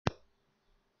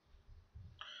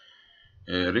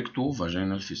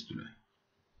Rectovaginal fistula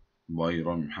by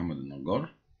Ramy Alnagar.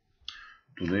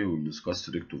 Today we will discuss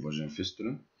rectovaginal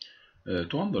fistula.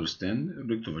 To understand,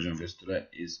 rectovaginal fistula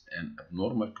is an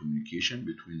abnormal communication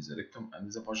between the rectum and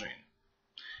the vagina.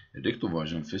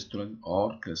 Rectovaginal fistula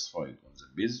are classified on the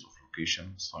basis of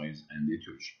location, size, and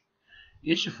etiology,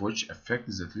 each of which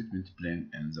affects the treatment plan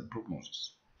and the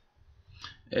prognosis.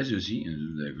 As you see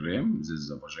in the diagram, this is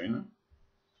the vagina,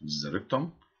 this is the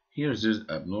rectum. Here there is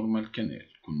abnormal canal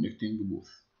connecting both,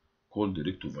 called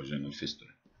rectovaginal fistula.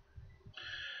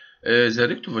 The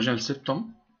rectovaginal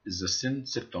septum is the thin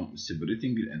septum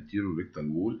separating the anterior rectal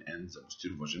wall and the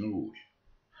posterior vaginal wall.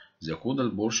 The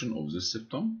caudal portion of this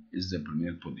septum is the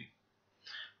perineal body.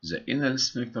 The anal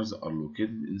sphincters are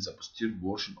located in the posterior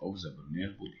portion of the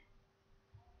perineal body.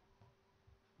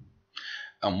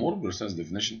 A more precise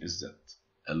definition is that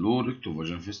a low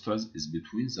rectovaginal fistula is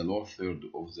between the lower third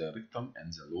of the rectum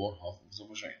and the lower half of the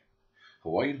vagina,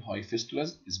 while high fistula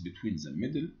is between the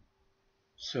middle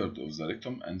third of the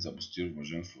rectum and the posterior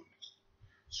vaginal follicles.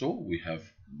 So we have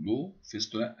low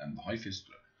fistula and high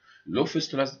fistula. Low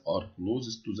fistulas are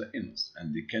closest to the anus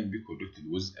and they can be corrected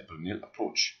with a perineal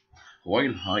approach,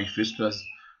 while high fistulas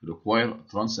require a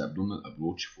trans-abdominal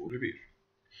approach for repair.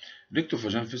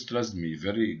 Rectovaginal fistulas may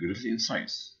vary greatly in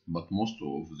size, but most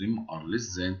of them are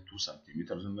less than 2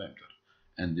 cm in diameter,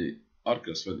 and they are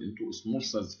classified into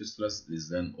small-sized fistulas less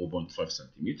than 0.5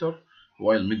 cm,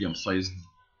 while medium-sized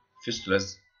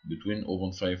fistulas between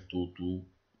 0.5 to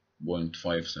 2.5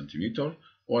 cm,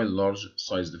 while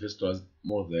large-sized fistulas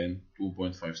more than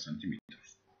 2.5 cm.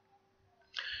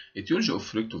 Etiology of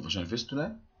rectovaginal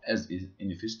fistula, as is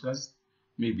any fistulas,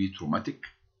 may be traumatic,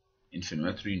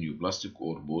 inflammatory, neoplastic,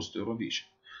 or post-irradiation.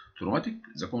 Traumatic,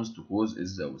 the commonest cause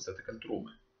is the obstetrical trauma.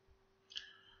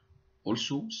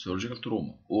 Also, surgical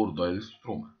trauma or direct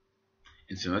trauma.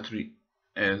 Inflammatory,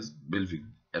 as pelvic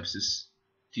abscess,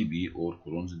 TB, or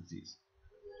Crohn's disease.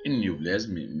 In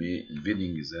neoplasm may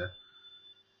invading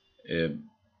the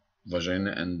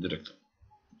vagina and rectum.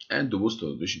 And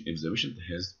post-irradiation, if the patient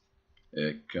has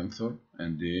cancer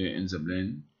and in the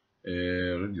plan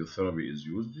radiotherapy is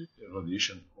used,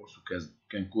 radiation also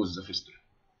can cause the fistula.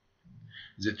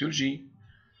 The etiology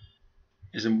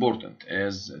is important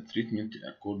as treatment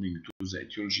according to the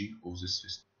etiology of this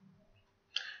fistula.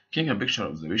 Taking a picture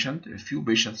of the patient, a few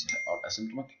patients are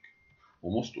asymptomatic.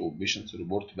 Most of patients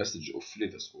report passage of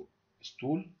flatus or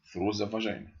stool through the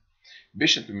vagina.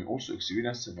 Patients may also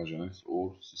experience vaginitis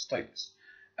or cystitis.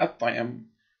 At times,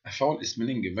 a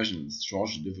foul-smelling vaginal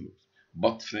discharge develops,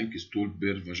 but frank stool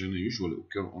per vagina usually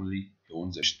occur only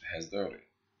when the patient has diarrhea.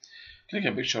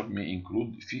 Clinical picture may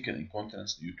include fecal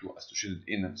incontinence due to associated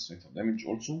anal sphincter damage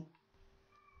also.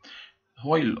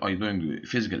 While I doing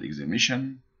physical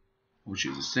examination, which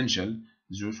is essential,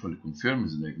 this usually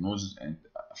confirms the diagnosis and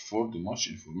afford much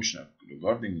information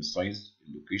regarding the size,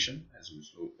 location, as we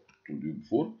told you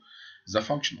before, the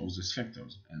function of the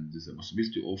sphincters, and the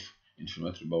possibility of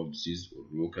inflammatory bowel disease or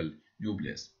local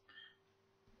neoplasm.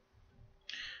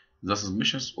 The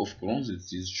suspicion of Crohn's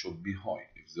disease should be high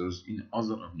if there is any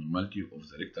other abnormality of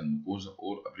the rectal mucosa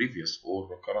or a previous or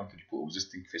currently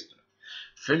coexisting fistula.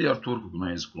 Failure to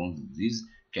recognize Crohn's disease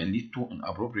can lead to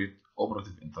inappropriate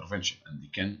operative intervention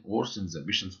and can worsen the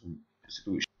patient's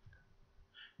situation.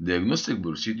 Diagnostic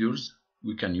procedures: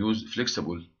 we can use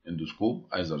flexible endoscope,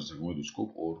 either the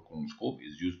sigmoidoscope or colonoscope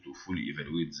is used to fully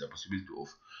evaluate the possibility of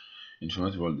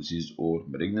inflammatory bowel disease or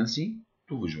pregnancy,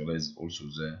 to visualize also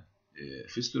the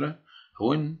fistula.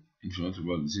 When inflammatory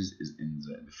bowel disease is in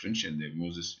the differential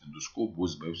diagnosis, endoscope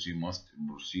with biopsy must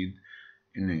proceed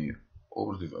in a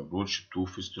operative approach to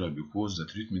fistula because the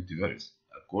treatment varies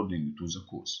according to the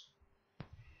cause.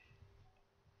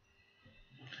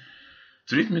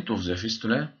 Treatment of the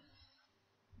fistula: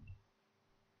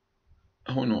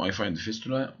 when I find the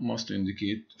fistula, must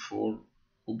indicate for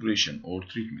operation or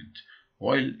treatment,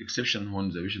 while exception when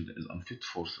the patient is unfit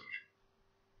for surgery.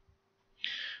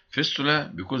 Fistula: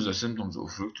 because the symptoms of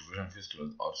rectovaginal fistula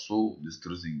are so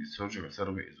distressing, surgical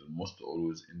therapy is almost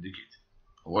always indicated.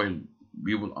 While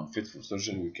people unfit for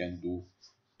surgery, we can do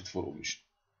it for operation.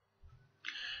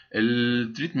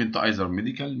 Treatment: either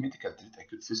medical treat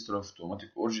acute fistula of traumatic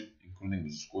origin, including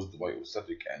those caused by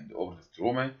obstetric and operative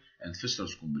trauma, and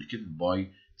fistulas complicated by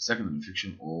secondary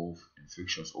infection of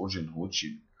infectious origin, which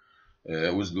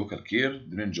with local care,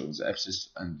 drainage of the abscess,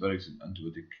 and directed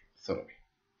antibiotic therapy.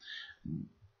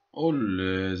 All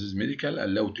this medical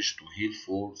allow tissue to heal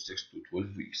for 6 to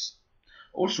 12 weeks.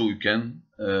 Also, we can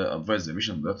advise the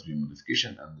patient dietary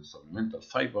modification, and the supplemental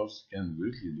fibers can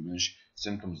greatly diminish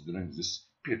symptoms during this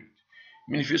period.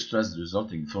 Many fistulas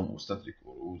resulting from obstetric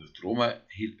or other trauma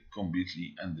heal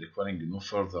completely and requiring no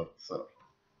further therapy.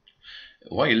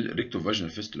 While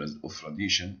rectovaginal fistulas of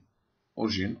radiation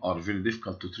origin are very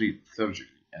difficult to treat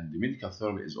surgically, and the medical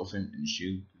therapy is often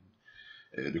initiated,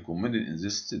 recommended in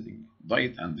this setting.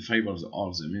 Diet and fibers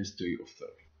are the mainstay of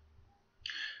therapy.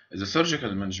 The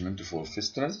surgical management for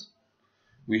fistulas,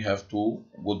 we have to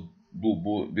good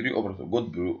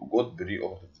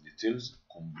preoperative details,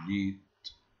 complete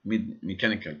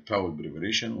mechanical bowel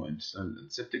preparation and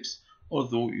antiseptics.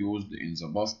 Although used in the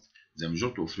past, the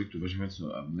majority of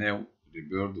rectovaginal are now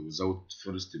repaired without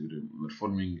first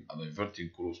performing a diverting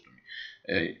colostomy.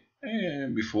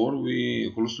 Before,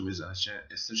 colostomy is an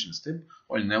essential step,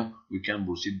 while now we can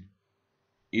proceed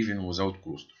even without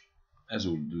colostomy, as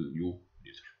we'll do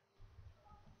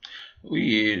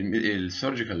later.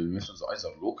 Surgical methods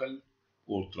either local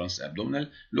or transabdominal.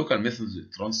 Local methods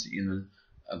transanal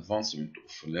advancement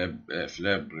of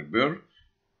flap repair.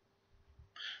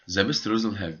 The best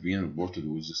results have been reported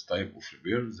with this type of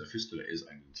repair. The fistula is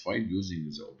identified using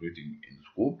the operating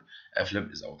endoscope. A flap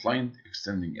is outlined,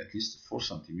 extending at least 4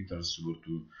 cm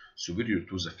superior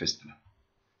to the fistula.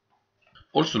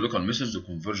 Also, local methods of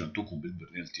conversion to complete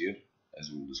perineal tear,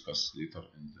 as we will discuss later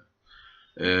in the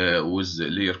with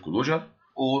layer closure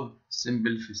or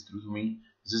simple fistulotomy.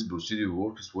 This procedure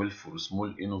works well for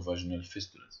small enovaginal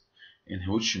fistulas in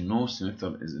which no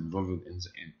sphincter is involved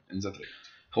in the tract.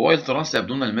 While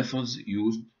transabdominal methods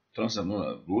used,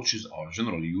 transabdominal approaches are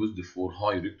generally used for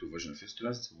high rectovaginal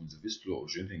fistulas when the fistula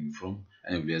originating from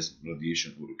aneuploidy,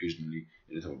 radiation, or occasionally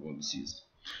irritable bowel disease.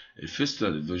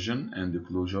 Fistula division and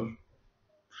closure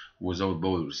without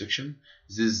bowel resection.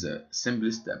 This is the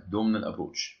simplest abdominal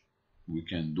approach. We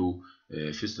can do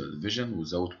fistula division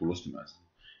without colostomy.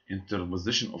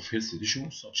 Interposition of healthy tissue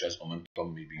such as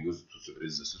omentum may be used to separate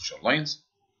the sexual lines,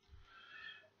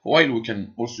 while we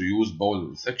can also use bowel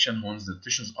resection when the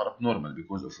tissues are abnormal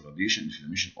because of radiation,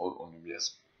 inflammation, or aneuploidy.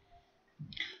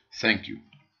 Thank you.